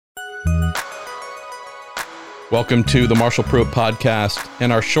Welcome to the Marshall Pruitt Podcast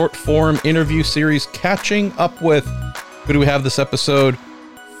and our short form interview series, Catching Up With. Who do we have this episode?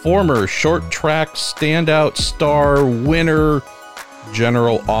 Former short track standout star winner,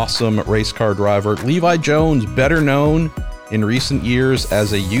 general awesome race car driver, Levi Jones, better known in recent years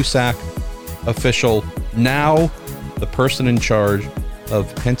as a USAC official, now the person in charge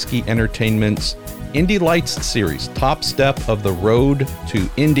of Penske Entertainment's Indy Lights series, top step of the road to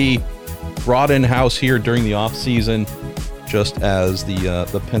Indy. Brought in-house here during the off-season, just as the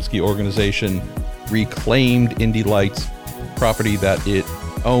Penske organization reclaimed Indy Lights, property that it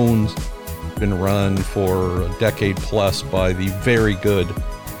owns, been run for a decade plus by the very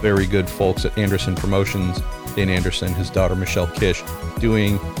good folks at Anderson Promotions. Dan Anderson, his daughter Michelle Kish,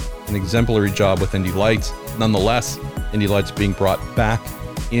 doing an exemplary job with Indy Lights. Nonetheless, Indy Lights being brought back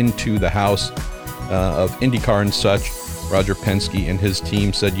into the house of IndyCar and such. Roger Penske and his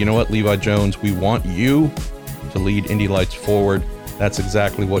team said, you know what, Levi Jones, we want you to lead Indy Lights forward. That's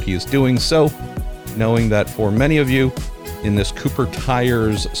exactly what he is doing. So, knowing that for many of you in this Cooper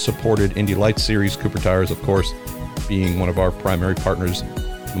Tires supported Indy Lights series, Cooper Tires, of course, being one of our primary partners,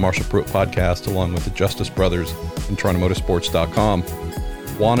 the Marshall Pruitt Podcast, along with the Justice Brothers and TorontoMotorsports.com.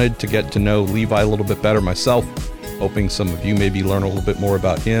 Wanted to get to know Levi a little bit better myself, hoping some of you maybe learn a little bit more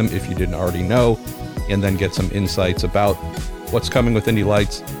about him if you didn't already know, and then get some insights about what's coming with Indy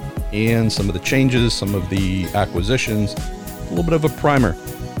Lights and some of the changes, some of the acquisitions, a little bit of a primer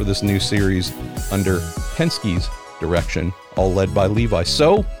for this new series under Penske's direction, all led by Levi.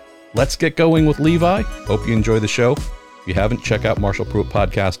 So let's get going with Levi. Hope you enjoy the show. If you haven't, check out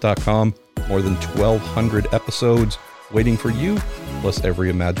MarshallPruittPodcast.com. More than 1,200 episodes waiting for you, plus every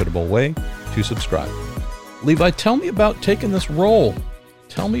imaginable way to subscribe. Levi, tell me about taking this role.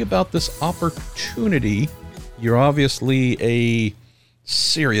 Tell me about this opportunity. You're obviously a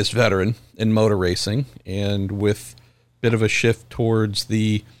serious veteran in motor racing, and with a bit of a shift towards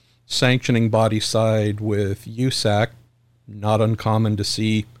the sanctioning body side with USAC, not uncommon to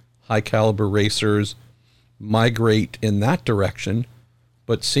see high caliber racers migrate in that direction.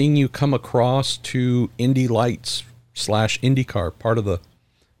 But seeing you come across to Indy Lights / IndyCar, part of the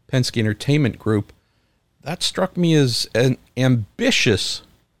Penske Entertainment Group, that struck me as an ambitious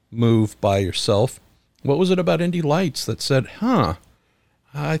move by yourself. What was it about Indy Lights that said,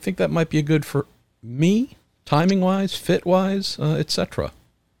 I think that might be a good for me, timing-wise, fit-wise, etc.?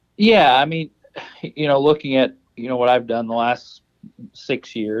 Yeah, I mean, looking at, what I've done the last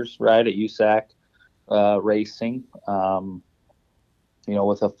 6 years, right, at USAC racing,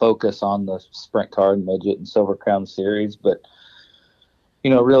 with a focus on the sprint car and midget and Silver Crown series, but,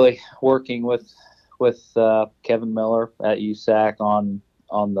 really working with Kevin Miller at USAC on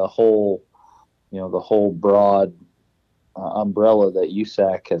the whole, the whole broad umbrella that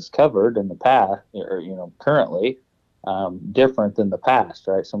USAC has covered in the past, or currently, different than the past,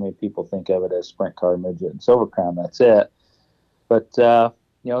 right? So many people think of it as sprint car, midget, and Silver Crown. That's it. But so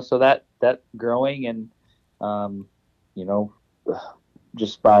that growing and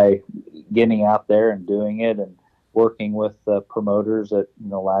just by getting out there and doing it and working with promoters at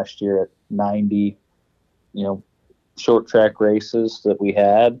last year at 90. Short track races that we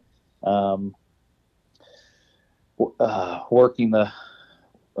had, working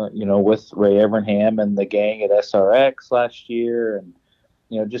with Ray Evernham and the gang at SRX last year, and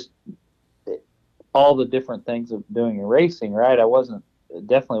just all the different things of doing in racing, right? I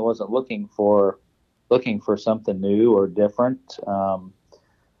definitely wasn't looking for something new or different.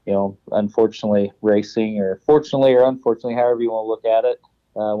 Unfortunately, racing, or fortunately or unfortunately, however you want to look at it,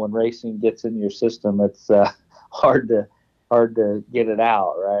 when racing gets in your system, it's hard to get it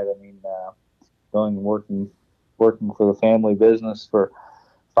out, right? I mean, going and working for the family business for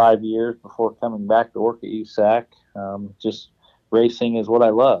 5 years before coming back to work at USAC, just racing is what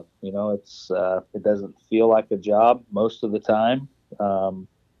I love. It doesn't feel like a job most of the time,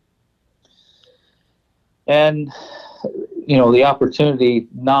 and the opportunity,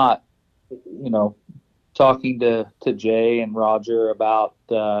 not talking to Jay and Roger about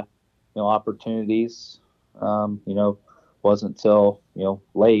opportunities, wasn't till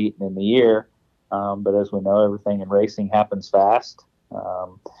late in the year, but as we know, everything in racing happens fast.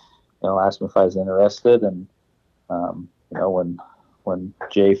 Asked me if I was interested, and when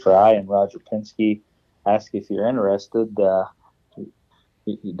Jay Fry and Roger Penske ask if you're interested,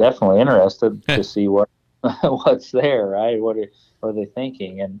 you're definitely interested to see what's there, right? What are they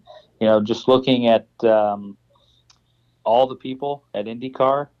thinking? And just looking at all the people at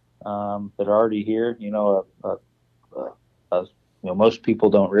IndyCar that are already here. Most people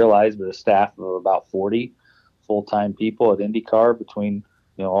don't realize, but a staff of about 40 full-time people at IndyCar between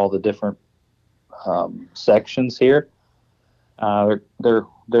all the different sections here.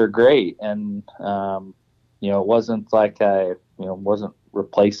 They're great, and it wasn't like I wasn't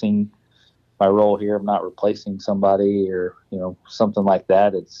replacing my role here. I'm not replacing somebody or something like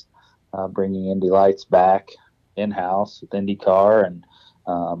that. It's bringing Indy Lights back in house with IndyCar, and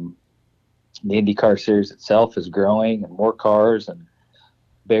the IndyCar series itself is growing and more cars and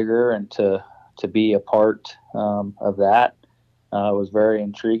bigger, and to be a part of that was very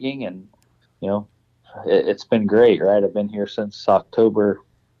intriguing, and it's been great, right? I've been here since October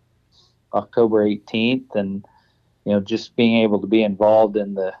 18th, and just being able to be involved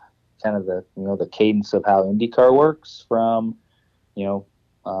in the kind of the cadence of how IndyCar works, from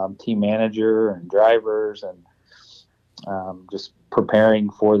team manager and drivers, and just preparing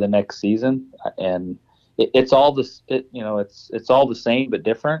for the next season. And it's all this, it's all the same but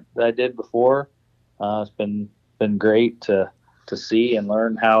different that I did before. It's been great to see and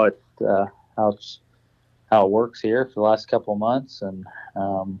learn how it works here for the last couple of months, and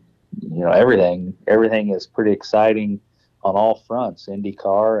everything is pretty exciting on all fronts,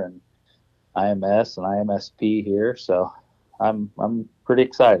 IndyCar and IMS and IMSP here. So I'm pretty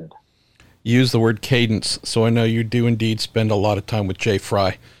excited. Use the word cadence, so I know you do indeed spend a lot of time with Jay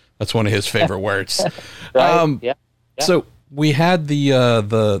Fry. That's one of his favorite words. Right. Yeah. So we had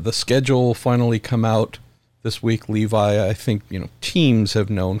the schedule finally come out this week, Levi. I think teams have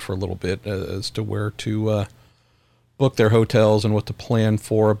known for a little bit as to where to book their hotels and what to plan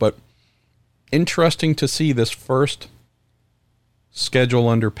for, but interesting to see this first schedule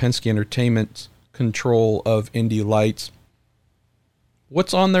under Penske Entertainment's control of Indy Lights.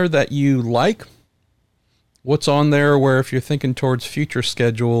 What's on there that you like? What's on there where, if you're thinking towards future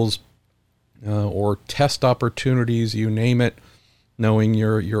schedules or test opportunities, you name it, knowing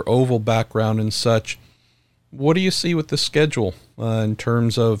your oval background and such, what do you see with the schedule in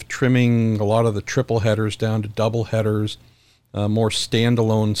terms of trimming a lot of the triple headers down to double headers, more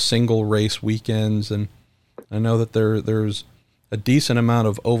standalone single race weekends? And I know that there's a decent amount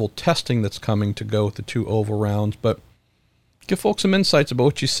of oval testing that's coming to go with the 2 oval rounds, but give folks some insights about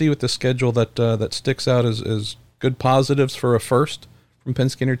what you see with the schedule that sticks out as good positives for a first from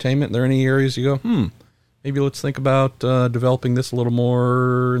Penske Entertainment. Are there any areas you go, maybe let's think about developing this a little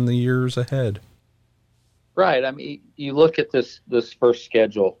more in the years ahead? Right. I mean, you look at this first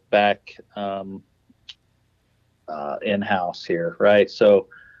schedule back in-house here, right? So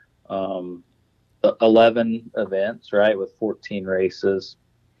 11 events, right, with 14 races,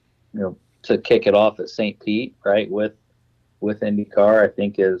 to kick it off at St. Pete, right, with IndyCar, I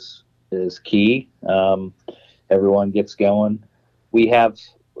think is key. Everyone gets going. We have,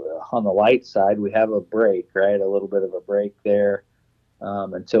 on the light side, we have a break, right, a little bit of a break there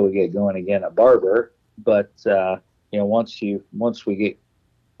until we get going again at Barber. But once we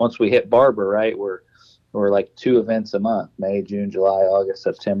hit Barber, right, we're like 2 events a month: May, June, July, August,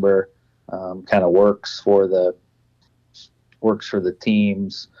 September. Kind of works for the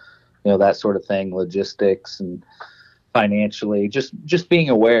teams, that sort of thing, logistics and financially, just being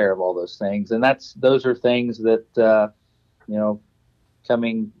aware of all those things. And those are things that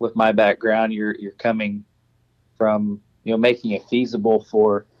coming with my background, you're coming from making it feasible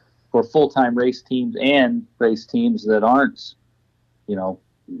for full-time race teams and race teams that aren't,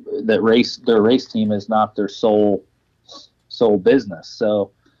 their race team is not their sole business.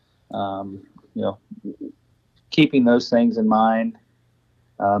 So, keeping those things in mind,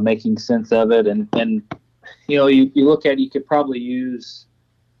 making sense of it, and you look at, you could probably use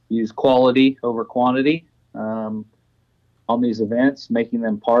quality over quantity on these events, making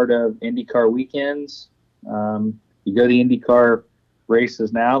them part of IndyCar weekends. You go to IndyCar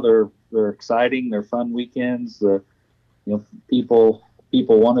races now; they're exciting, they're fun weekends. People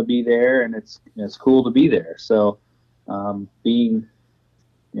want to be there, and it's cool to be there. So being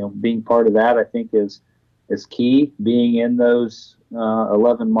part of that, I think is key. Being in those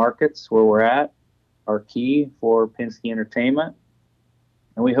 11 markets where we're at are key for Penske Entertainment,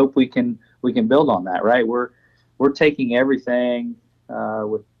 and we hope we can build on that. Right, we're taking everything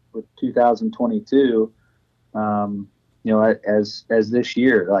with 2022. As this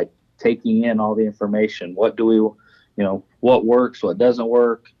year, like taking in all the information. What do we, what works, what doesn't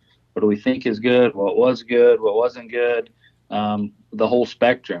work, what do we think is good, what was good, what wasn't good, the whole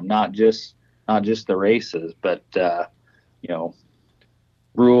spectrum, not just the races, but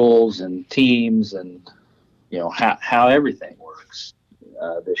rules and teams and how everything works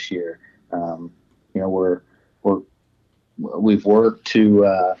this year. We've worked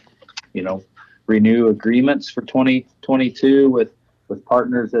to renew agreements for 2022 with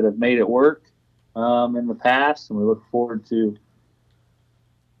partners that have made it work in the past, and we look forward to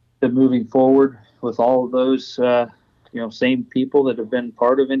moving forward with all of those, same people that have been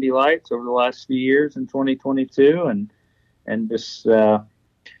part of Indy Lights over the last few years in 2022, and just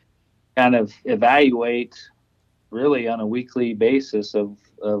kind of evaluate really on a weekly basis of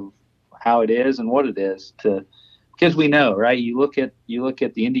how it is and what it is, because we know, right? You look at the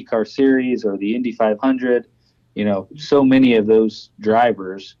IndyCar series or the Indy 500, so many of those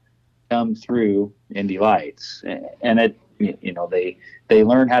drivers come through Indy Lights, and they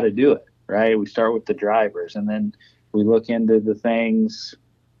learn how to do it, right? We start with the drivers, and then we look into the things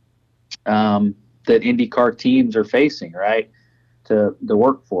that IndyCar teams are facing, right? To the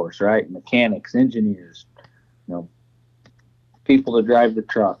workforce, right? Mechanics, engineers, people to drive the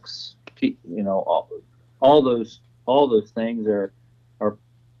trucks, all those things are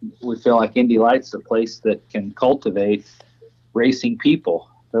we feel like Indy Lights is a place that can cultivate racing people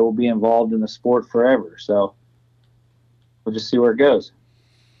that will be involved in the sport forever. So we'll just see where it goes.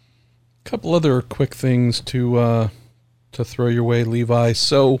 A couple other quick things to throw your way, Levi.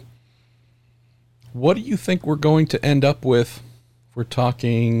 So what do you think we're going to end up with if we're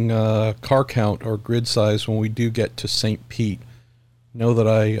talking car count or grid size when we do get to St. Pete? Know that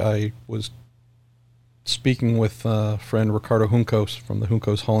I was speaking with friend Ricardo Juncos from the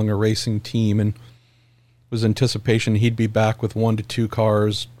Juncos Hollinger Racing team, and was anticipation he'd be back with 1 to 2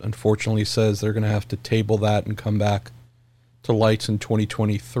 cars. Unfortunately, says they're going to have to table that and come back to lights in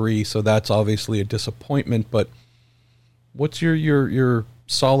 2023. So that's obviously a disappointment. But what's your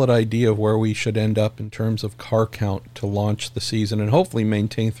solid idea of where we should end up in terms of car count to launch the season and hopefully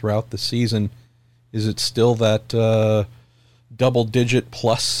maintain throughout the season? Is it still that double-digit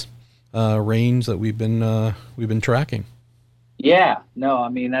plus range that we've been tracking? Yeah, no, I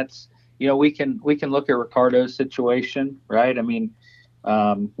mean, that's, we can look at Ricardo's situation, right? I mean,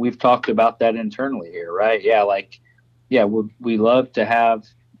 we've talked about that internally here, right? Yeah, we love to have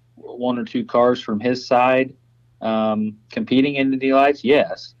 1 or 2 cars from his side competing in Indy Lights,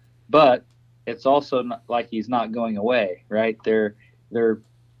 yes, but it's also not like he's not going away, right? They're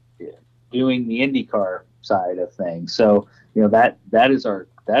doing the IndyCar side of things, so that is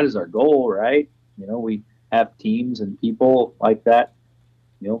our goal, right? We have teams and people like that,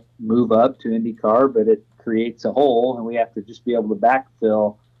 move up to IndyCar, but it creates a hole, and we have to just be able to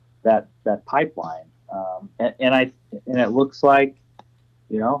backfill that pipeline. And it looks like,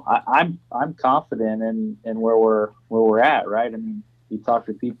 I'm confident in where we're at, right? I mean, you talk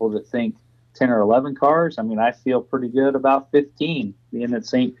to people that think 10 or 11 cars. I mean, I feel pretty good about 15 being at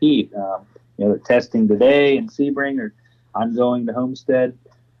St. Pete. They're testing today in Sebring, I'm going to Homestead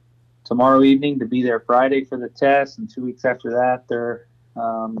tomorrow evening to be there Friday for the test, and 2 weeks after that, they're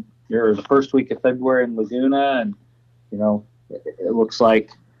the first week of February in Laguna, and it looks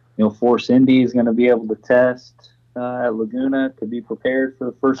like Force Indy is going to be able to test at Laguna to be prepared for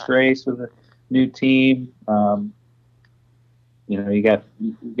the first race with a new team. You got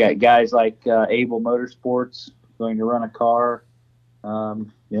guys like Able Motorsports going to run a car.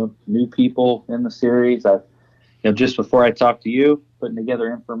 New people in the series. Just before I talk to you, putting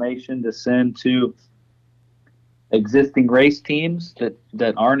together information to send to existing race teams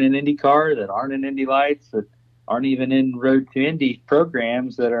that aren't in IndyCar, that aren't in Indy Lights, that aren't even in Road to Indy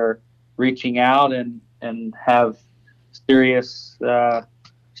programs, that are reaching out and have serious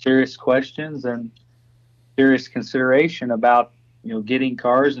questions and serious consideration about getting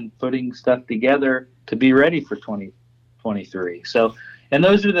cars and putting stuff together to be ready for 2023. So, and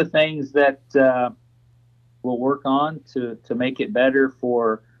those are the things that we'll work on to make it better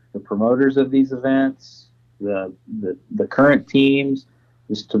for the promoters of these events, the current teams,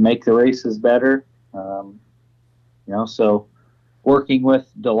 just to make the races better. So working with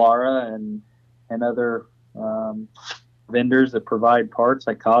Dallara and other vendors that provide parts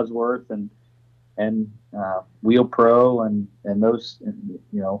like Cosworth and Wheel Pro and those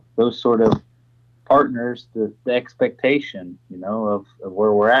those sort of partners, the expectation of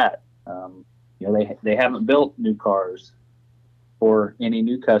where we're at. They haven't built new cars for any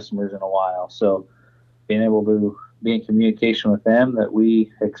new customers in a while, so being able to be in communication with them that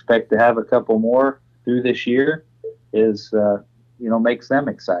we expect to have a couple more through this year is makes them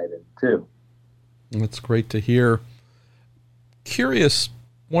excited too. That's great to hear. Curious,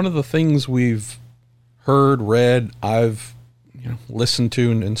 one of the things we've heard, read, I've listened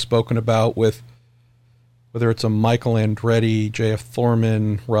to and spoken about with whether it's a Michael Andretti, J.F.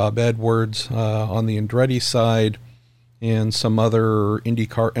 Thorman, Rob Edwards on the Andretti side, and some other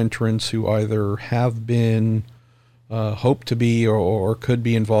IndyCar entrants who either have been, hope to be, or could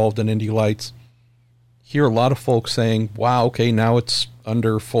be involved in Indy Lights. Hear a lot of folks saying, wow, okay, now it's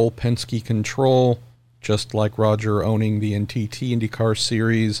under full Penske control. just like Roger owning the NTT IndyCar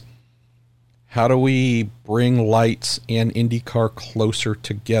series. How do we bring lights and IndyCar closer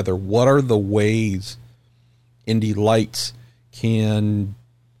together? What are the ways Indy Lights can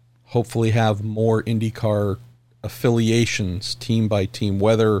hopefully have more IndyCar affiliations, team by team,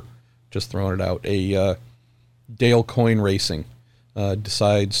 whether, just throwing it out, a Dale Coyne Racing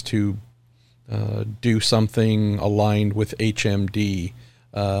decides to do something aligned with HMD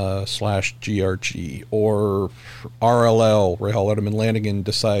 / GRG, or RLL, Rahal Letterman Lanigan,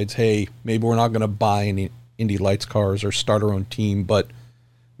 decides, hey, maybe we're not going to buy any Indy Lights cars or start our own team, but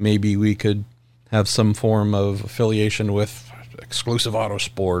maybe we could have some form of affiliation with Exclusive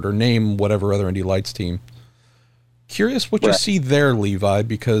Autosport or name whatever other Indy Lights team. Curious what you see there, Levi,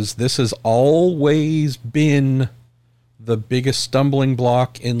 because this has always been the biggest stumbling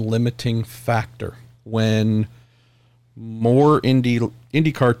block and limiting factor. When more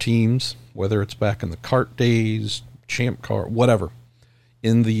IndyCar teams, whether it's back in the kart days, Champ Car, whatever,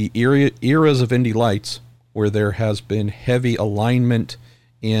 in the eras of Indy Lights, where there has been heavy alignment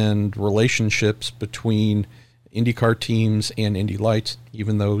and relationships between IndyCar teams and Indy Lights,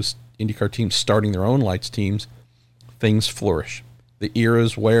 even those IndyCar teams starting their own lights teams, things flourish. The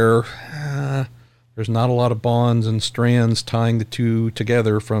eras where there's not a lot of bonds and strands tying the two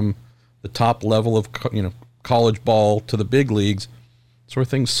together from the top level of college ball to the big leagues, it's where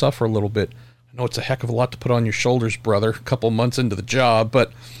things suffer a little bit. I know it's a heck of a lot to put on your shoulders, brother, a couple months into the job,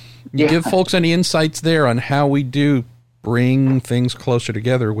 but you give folks any insights there on how we do bring things closer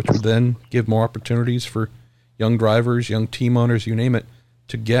together, which would then give more opportunities for young drivers, young team owners, you name it,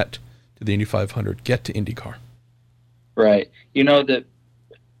 to get to the Indy 500, get to IndyCar. Right. That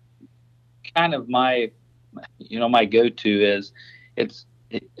kind of my go-to is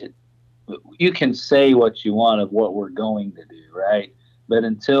you can say what you want of what we're going to do, right? But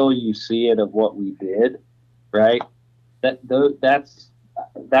until you see it of what we did, right? That's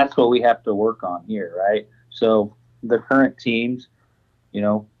what we have to work on here, right? So the current teams,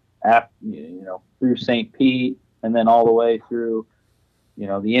 through St. Pete and then all the way through,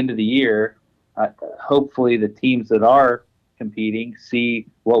 the end of the year, hopefully the teams that are competing see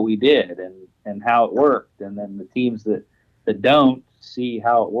what we did and how it worked. And then the teams that don't see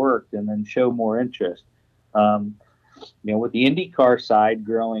how it worked and then show more interest. With the IndyCar side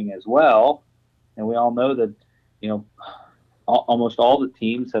growing as well, and we all know that, almost all the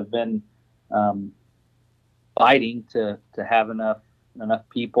teams have been fighting to have enough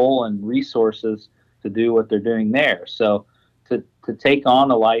people and resources to do what they're doing there. So to take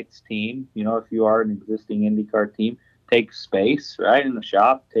on a lights team, if you are an existing IndyCar team, takes space, right, in the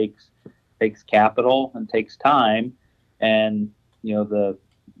shop, takes capital and takes time, and the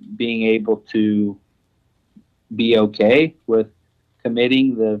being able to be okay with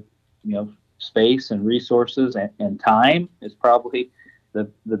committing the space and resources and time is probably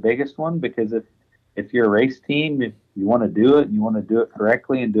the biggest one, because if you're a race team, if you want to do it and you want to do it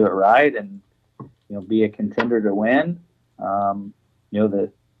correctly and do it right and be a contender to win,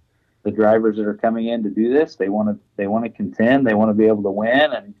 the drivers that are coming in to do this, they want to contend, they want to be able to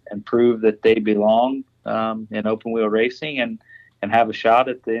win and prove that they belong in open wheel racing and have a shot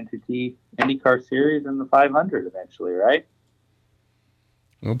at the NTT IndyCar Series and the 500 eventually, right?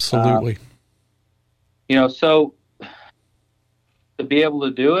 Absolutely. So to be able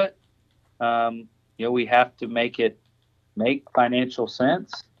to do it, we have to make financial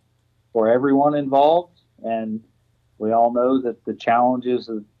sense for everyone involved. And we all know that the challenges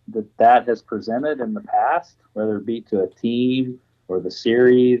that has presented in the past, whether it be to a team or the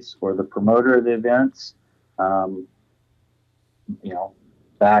series or the promoter of the events,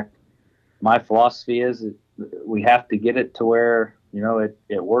 my philosophy is we have to get it to where,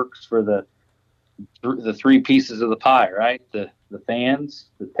 it works for the three pieces of the pie, right? The fans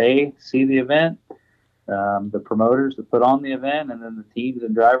that see the event, the promoters that put on the event, and then the teams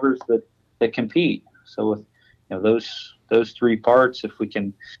and drivers that compete. So with those three parts, if we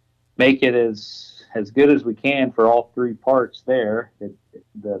can make it as good as we can for all three parts there,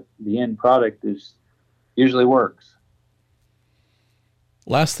 the end product usually works.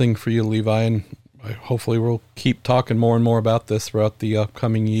 Last thing for you, Levi, and hopefully we'll keep talking more and more about this throughout the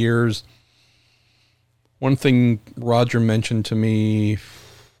upcoming years. One thing Roger mentioned to me a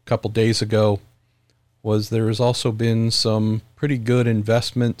couple days ago was there has also been some pretty good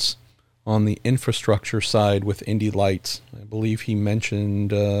investments on the infrastructure side with Indy Lights. I believe he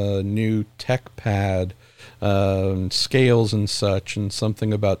mentioned new tech pad, scales and such, and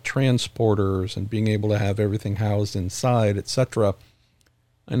something about transporters and being able to have everything housed inside, etc.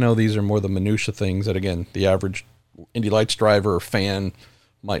 I know these are more the minutia things that, again, the average Indy Lights driver or fan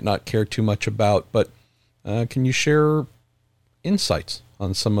might not care too much about, but Can you share insights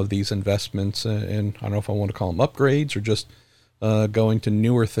on some of these investments? And I don't know if I want to call them upgrades or just going to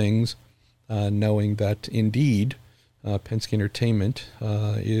newer things, knowing that indeed Penske Entertainment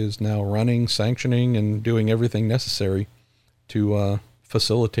is now running, sanctioning, and doing everything necessary to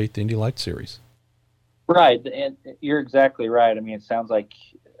facilitate the Indy Lights Series. Right, and you're exactly right. I mean, it sounds like,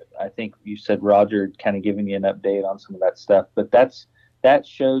 I think you said Roger kind of giving you an update on some of that stuff, but that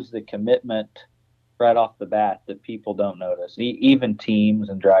shows the commitment right off the bat that people don't notice. Even teams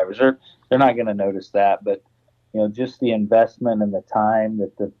and drivers they're not going to notice that, but just the investment and the time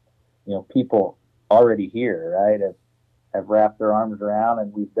that the people already here, right, have wrapped their arms around,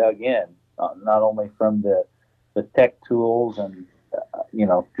 and we've dug in, not only from the tech tools and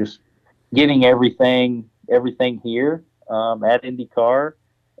just getting everything here at IndyCar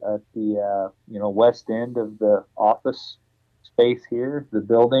at the west end of the office space here, the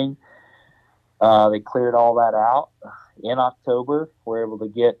building. They cleared all that out in October. We're able to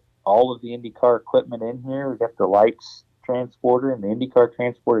get all of the IndyCar equipment in here. We got the lights transporter and the IndyCar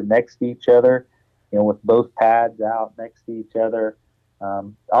transporter next to each other, with both pads out next to each other,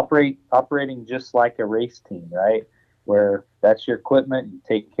 operating just like a race team, right? Where that's your equipment, you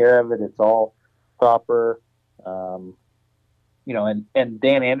take care of it, it's all proper. And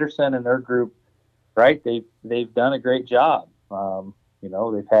Dan Anderson and their group, right? They've done a great job. They've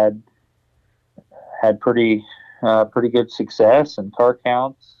had pretty good success and car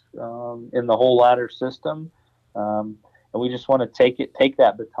counts in the whole ladder system. And we just want to take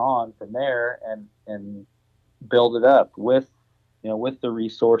that baton from there and build it up with the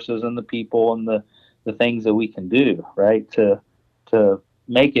resources and the people and the things that we can do, right, to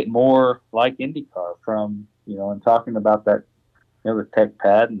make it more like IndyCar from, and talking about that, the tech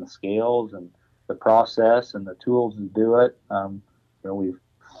pad and the scales and the process and the tools to do it.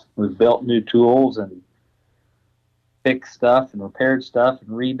 We've built new tools and fixed stuff and repaired stuff and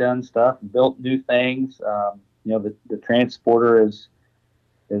redone stuff and built new things. The transporter is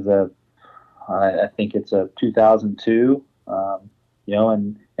I think it's a 2002,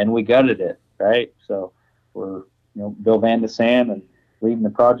 and we gutted it, right? So we're, Bill Van de Sand and leading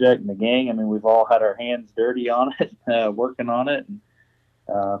the project and the gang. I mean, we've all had our hands dirty on it, working on it,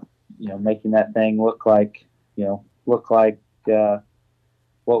 and making that thing look like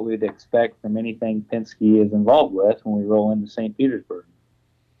what we'd expect from anything Penske is involved with when we roll into St. Petersburg.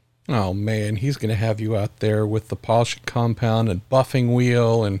 Oh man, he's going to have you out there with the polishing compound and buffing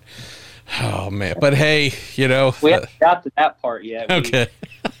wheel and, oh man, but hey, we haven't got to that part yet. Okay.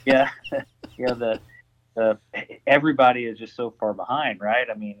 Everybody is just so far behind, right?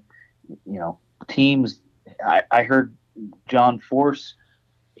 I mean, teams, I heard John Force,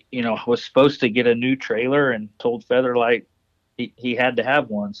 was supposed to get a new trailer and told Featherlight he had to have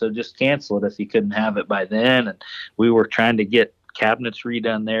one, so just cancel it if he couldn't have it by then. And we were trying to get cabinets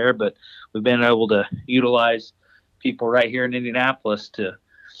redone there, but we've been able to utilize people right here in Indianapolis to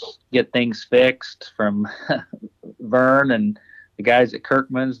get things fixed, from Vern and the guys at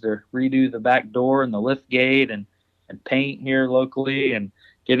Kirkman's to redo the back door and the lift gate and paint here locally, and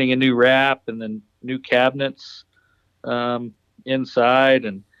getting a new wrap and then new cabinets inside,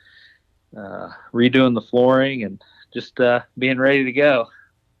 and redoing the flooring and just being ready to go.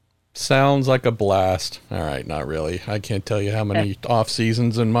 Sounds like a blast. All right, not really. I can't tell you how many off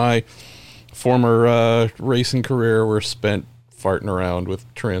seasons in my former racing career were spent farting around with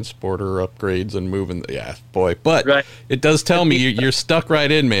transporter upgrades and moving. Yeah, boy. But right. It does tell me you're stuck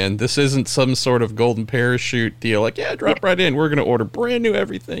right in, man. This isn't some sort of golden parachute deal. Like, drop right in. We're going to order brand new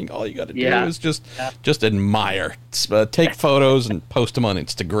everything. All you got to do is just admire, take photos and post them on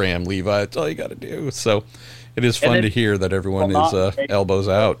Instagram, Levi. That's all you got to do. So it is fun to hear that everyone is elbows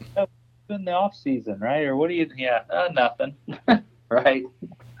out. In the off season, right? Or what do you? Nothing. Right.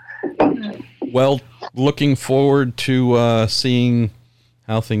 Well, looking forward to seeing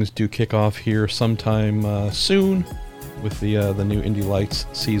how things do kick off here sometime soon with the new Indy Lights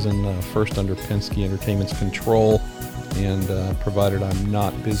season, first under Penske Entertainment's control, and provided I'm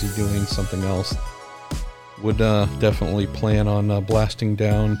not busy doing something else, would definitely plan on blasting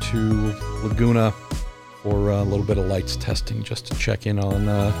down to Laguna for a little bit of lights testing, just to check in on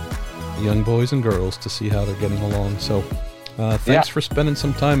the young boys and girls to see how they're getting along. So thanks for spending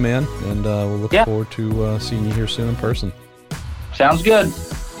some time, man, and we'll look forward to seeing you here soon in person. Sounds good.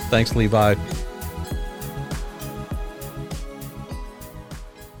 Thanks, Levi.